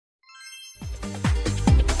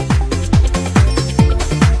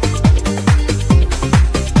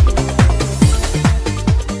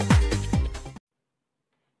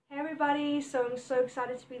so I'm so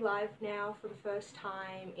excited to be live now for the first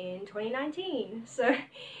time in 2019. So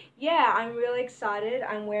yeah, I'm really excited.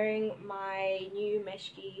 I'm wearing my new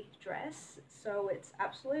meshki dress, so it's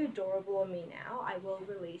absolutely adorable on me now. I will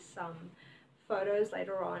release some photos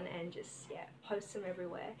later on and just, yeah, post them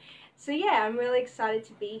everywhere. So yeah, I'm really excited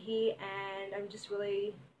to be here, and I'm just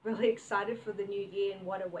really excited for the new year and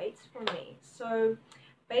what awaits for me. So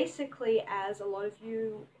basically, as a lot of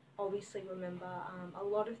you obviously remember, a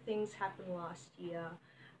lot of things happened last year.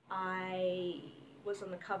 I was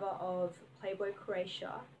on the cover of Playboy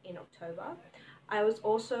Croatia in October. I was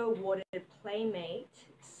also awarded Playmate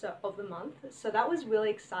of the month, so that was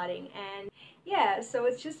really exciting. And yeah, so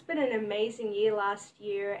it's just been an amazing year last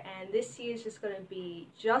year, and this year is just going to be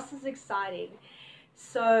just as exciting.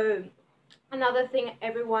 So another thing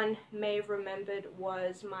everyone may have remembered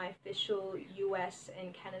was my official US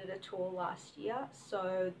and Canada tour last year.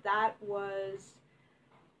 So that was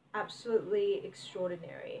absolutely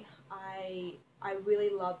extraordinary. I really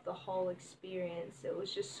loved the whole experience. It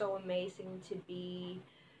was just so amazing to be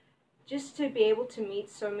able to meet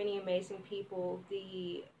so many amazing people.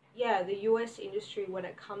 The US industry, when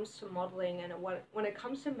it comes to modeling and when it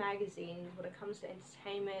comes to magazines, when it comes to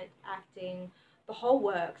entertainment, acting, the whole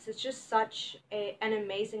works. It's just such an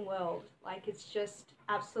amazing world. Like, it's just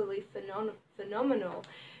absolutely phenomenal.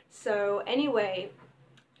 So anyway,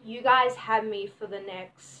 you guys had me for the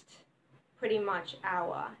next pretty much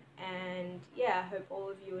hour, and yeah, I hope all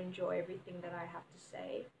of you enjoy everything that I have to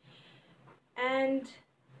say. And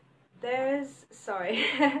sorry,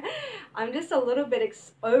 I'm just a little bit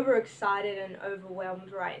overexcited and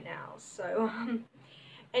overwhelmed right now. So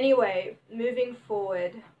anyway, moving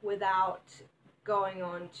forward without going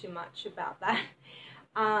on too much about that.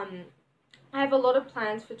 I have a lot of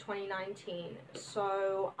plans for 2019,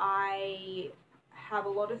 so I have a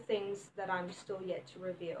lot of things that I'm still yet to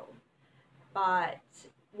reveal. But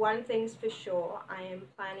one thing's for sure, I am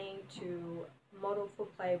planning to model for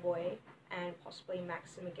Playboy and possibly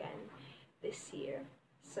Maxim again this year.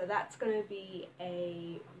 So that's going to be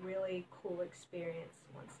a really cool experience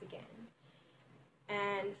once again.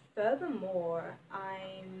 And furthermore,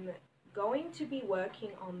 I'm going to be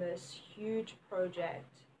working on this huge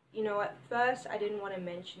project. You know, at first I didn't want to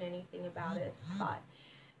mention anything about it, but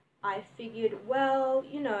I figured, well,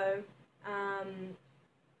 you know,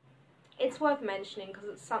 it's worth mentioning because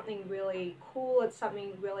it's something really cool, it's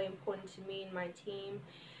something really important to me and my team.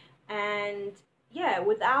 And yeah,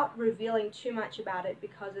 without revealing too much about it,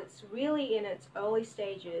 because it's really in its early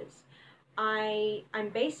stages, I'm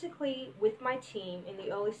basically with my team in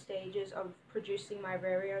the early stages of producing my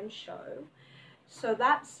very own show. So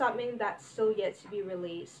that's something that's still yet to be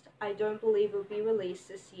released. I don't believe it will be released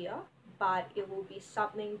this year, but it will be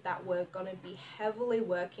something that we're going to be heavily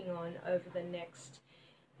working on over the next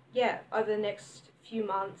few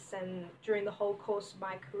months and during the whole course of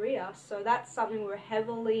my career. So that's something we're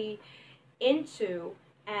heavily into,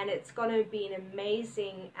 and it's going to be an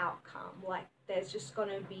amazing outcome. Like, there's just going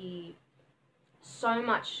to be so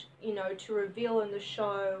much, you know, to reveal in the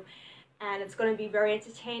show, and it's going to be very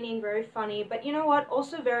entertaining, very funny, but you know what,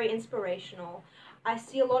 also very inspirational. I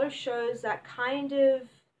see a lot of shows that kind of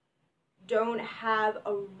don't have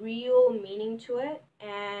a real meaning to it,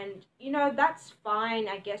 and you know, that's fine,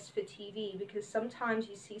 I guess, for TV, because sometimes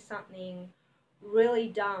you see something really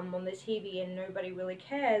dumb on the TV and nobody really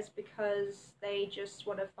cares because they just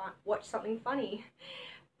want to watch something funny.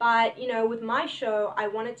 But you know, with my show, I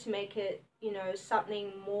wanted to make it, you know,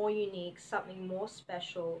 something more unique, something more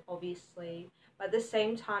special, obviously, but at the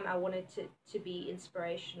same time I wanted to be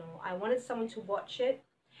inspirational. I wanted someone to watch it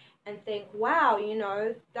and think, wow, you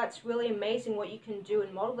know, that's really amazing what you can do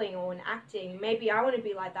in modeling or in acting. Maybe I want to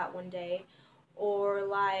be like that one day. Or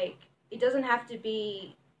like, it doesn't have to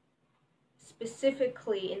be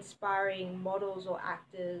specifically inspiring models or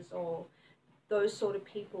actors or those sort of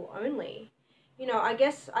people only. You know, I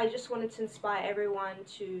guess I just wanted to inspire everyone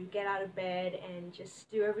to get out of bed and just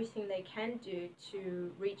do everything they can do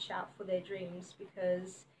to reach out for their dreams,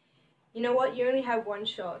 because you know what, you only have one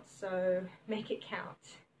shot, so make it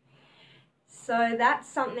count. So that's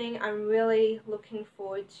something I'm really looking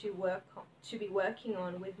forward to be working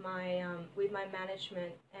on with my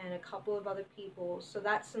management and a couple of other people. So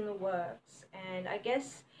that's in the works. And I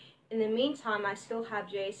guess in the meantime, I still have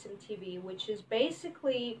JSM TV, which is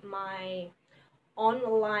basically my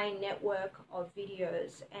online network of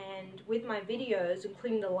videos. And with my videos,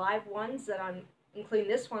 including the live ones including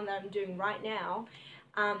this one that I'm doing right now,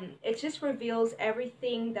 it just reveals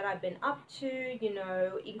everything that I've been up to, you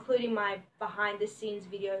know, including my behind the scenes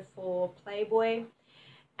video for Playboy.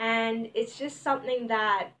 And it's just something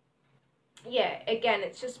that yeah, again,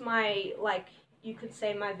 it's just my, like, you could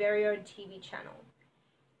say my very own TV channel.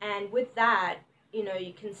 And with that, you know,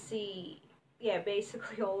 you can see, yeah,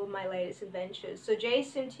 basically all of my latest adventures. So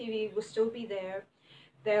Jason TV will still be there.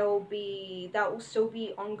 That will still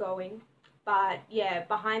be ongoing. But yeah,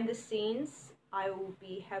 behind the scenes, I will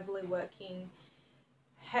be heavily working.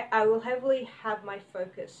 I will heavily have my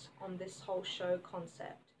focus on this whole show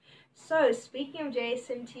concept. So speaking of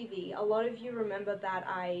JSN TV, a lot of you remember that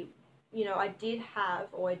I did have,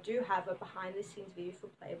 or I do have, a behind the scenes video for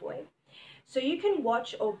Playboy. So you can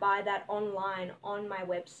watch or buy that online on my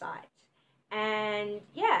website. And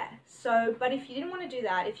yeah, so, but if you didn't want to do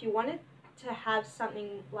that, if you wanted to have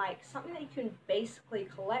something that you can basically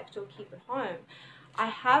collect or keep at home, I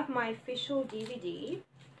have my official DVD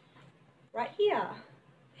right here.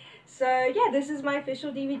 So yeah, this is my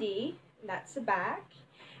official DVD. That's the back.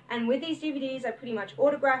 And with these DVDs, I pretty much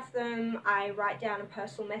autograph them. I write down a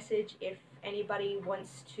personal message if anybody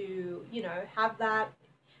wants to, have that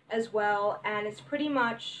as well. And it's pretty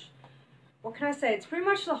much, what can I say? It's pretty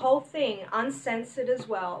much the whole thing, uncensored as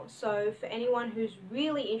well. So for anyone who's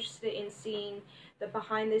really interested in seeing the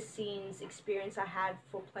behind the scenes experience I had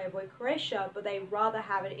for Playboy Croatia, but they rather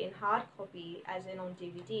have it in hard copy, as in on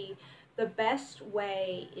DVD, the best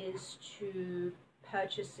way is to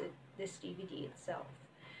purchase this DVD itself.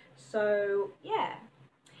 So yeah.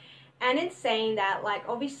 And in saying that, like,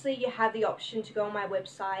 obviously you have the option to go on my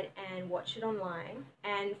website and watch it online.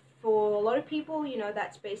 And for a lot of people,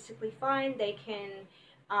 that's basically fine. They can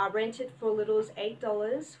rent it for as little as $8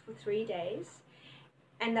 for 3 days.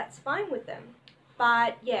 And that's fine with them.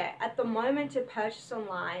 But yeah, at the moment to purchase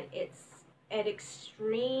online, it's at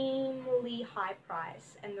extremely high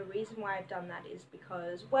price. And the reason why I've done that is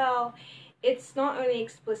because, well, it's not only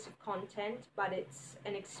explicit content, but it's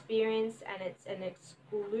an experience and it's an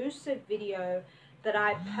exclusive video that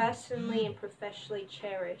I personally and professionally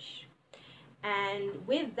cherish. And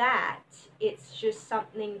with that, it's just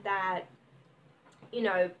something that,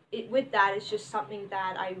 it's just something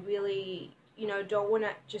that I really, don't want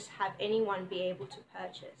to just have anyone be able to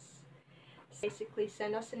purchase. So basically,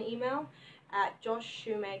 send us an email at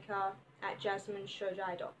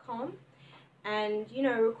joshshoemaker@jasminshojai.com and,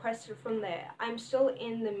 request it from there. I'm still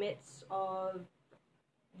in the midst of,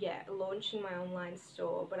 launching my online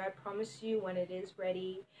store, but I promise you, when it is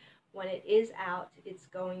ready, when it is out, it's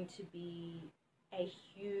going to be a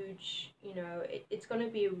huge, it's going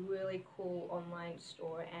to be a really cool online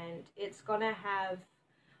store, and it's going to have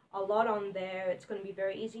a lot on there. It's going to be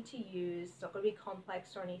very easy to use. It's not going to be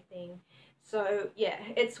complex or anything. So yeah,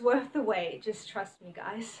 it's worth the wait. Just trust me,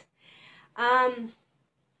 guys.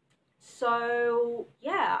 So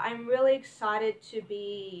yeah, I'm really excited to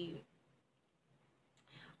be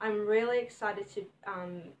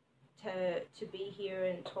here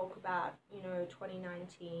and talk about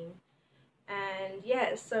 2019. And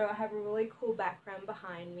yeah, so I have a really cool background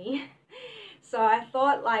behind me. So I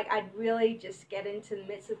thought, like, I'd really just get into the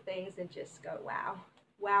midst of things and just go wow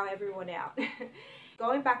everyone out.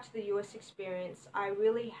 Going back to the US experience, I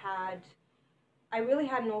really had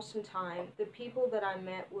an awesome time. The people that I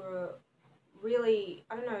met were really,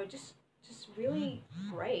 I don't know, just really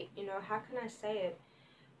great. How can I say it?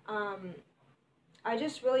 I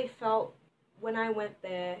just really felt when I went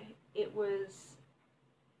there, it was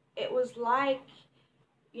like,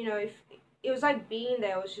 if it was like being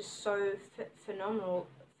there was just so phenomenal.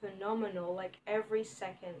 Like every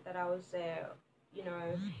second that I was there,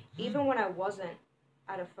 even when I wasn't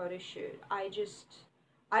at a photo shoot, I just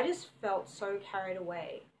felt so carried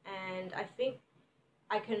away. And I think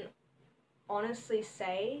I can honestly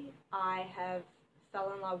say I have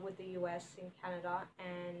fell in love with the US and Canada,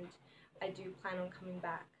 and I do plan on coming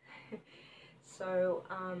back. So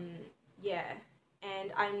yeah,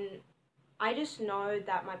 and I just know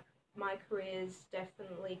that my career is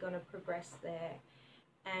definitely going to progress there.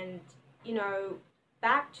 And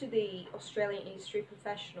back to the Australian industry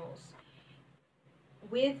professionals,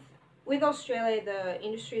 with Australia, the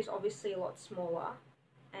industry is obviously a lot smaller.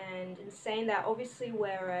 And in saying that, obviously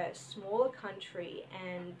we're a smaller country,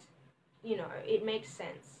 and it makes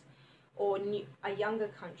sense, or a younger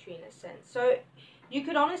country in a sense. So you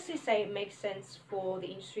could honestly say it makes sense for the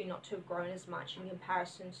industry not to have grown as much in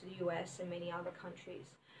comparison to the US and many other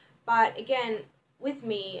countries. But again, with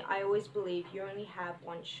me, I always believe you only have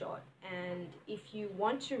one shot, and if you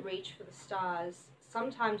want to reach for the stars,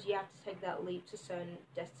 sometimes you have to take that leap to certain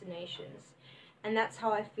destinations. And that's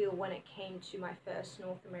how I feel when it came to my first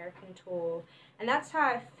North American tour. And that's how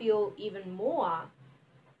I feel even more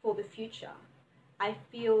for the future. I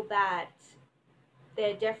feel that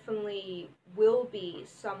there definitely will be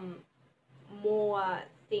some more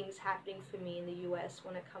things happening for me in the US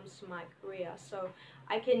when it comes to my career. So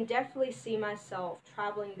I can definitely see myself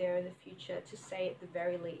traveling there in the future, to say at the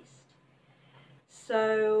very least.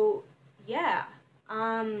 So yeah,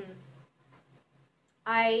 um,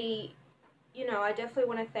 I I definitely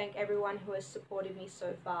want to thank everyone who has supported me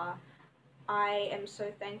so far. I am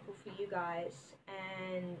so thankful for you guys,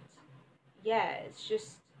 and yeah,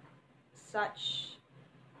 such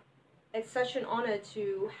it's such an honor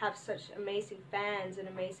to have such amazing fans and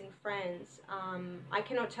amazing friends. I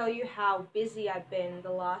cannot tell you how busy I've been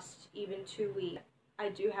the last even 2 weeks. I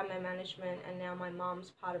do have my management, and now my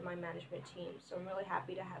mom's part of my management team, so I'm really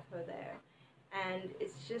happy to have her there. And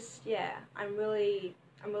it's just, yeah, I'm really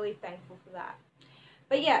thankful for that.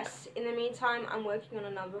 But yes, in the meantime, I'm working on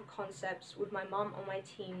a number of concepts with my mom on my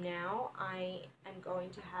team now. I am going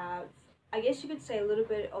to have, I guess you could say, a little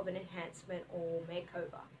bit of an enhancement or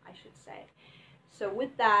makeover, I should say. So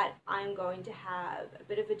with that, I'm going to have a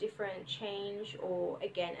bit of a different change, or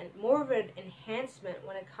again, and more of an enhancement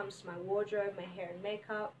when it comes to my wardrobe, my hair and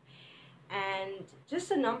makeup, and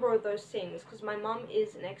just a number of those things, because my mom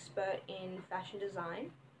is an expert in fashion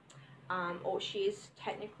design. Or she is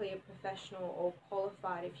technically a professional or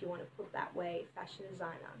qualified, if you want to put it that way, fashion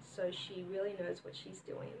designer. So she really knows what she's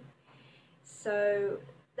doing. So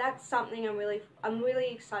that's something I'm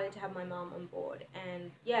really excited to have my mom on board.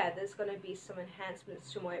 And yeah, there's going to be some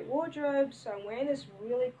enhancements to my wardrobe. So I'm wearing this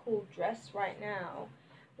really cool dress right now,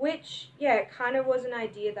 which yeah, kind of was an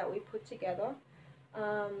idea that we put together.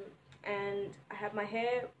 Um, and I have my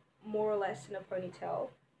hair more or less in a ponytail,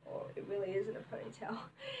 or it really is in a ponytail.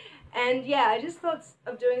 And yeah, I just thought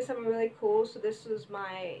of doing something really cool, so this is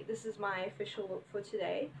my official look for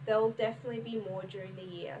today. There'll definitely be more during the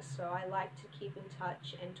year, so I like to keep in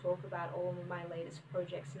touch and talk about all of my latest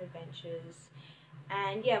projects and adventures.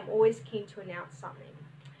 And yeah, I'm always keen to announce something.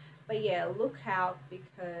 But yeah, look out,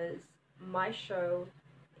 because my show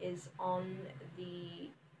is on the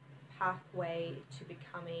pathway to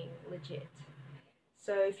becoming legit.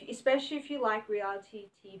 So, especially if you like reality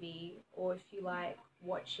TV, or if you like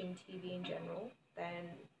watching TV in general, then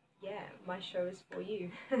yeah, my show is for you.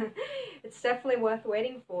 It's definitely worth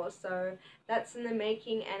waiting for. So that's in the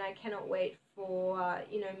making, and I cannot wait for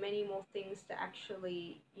many more things to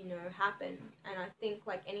actually happen. And I think,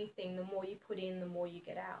 like anything, the more you put in, the more you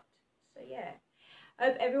get out. So yeah, I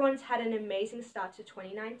hope everyone's had an amazing start to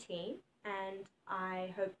 2019, and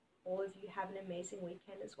I hope all of you have an amazing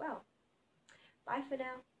weekend as well. Bye for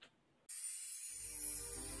now.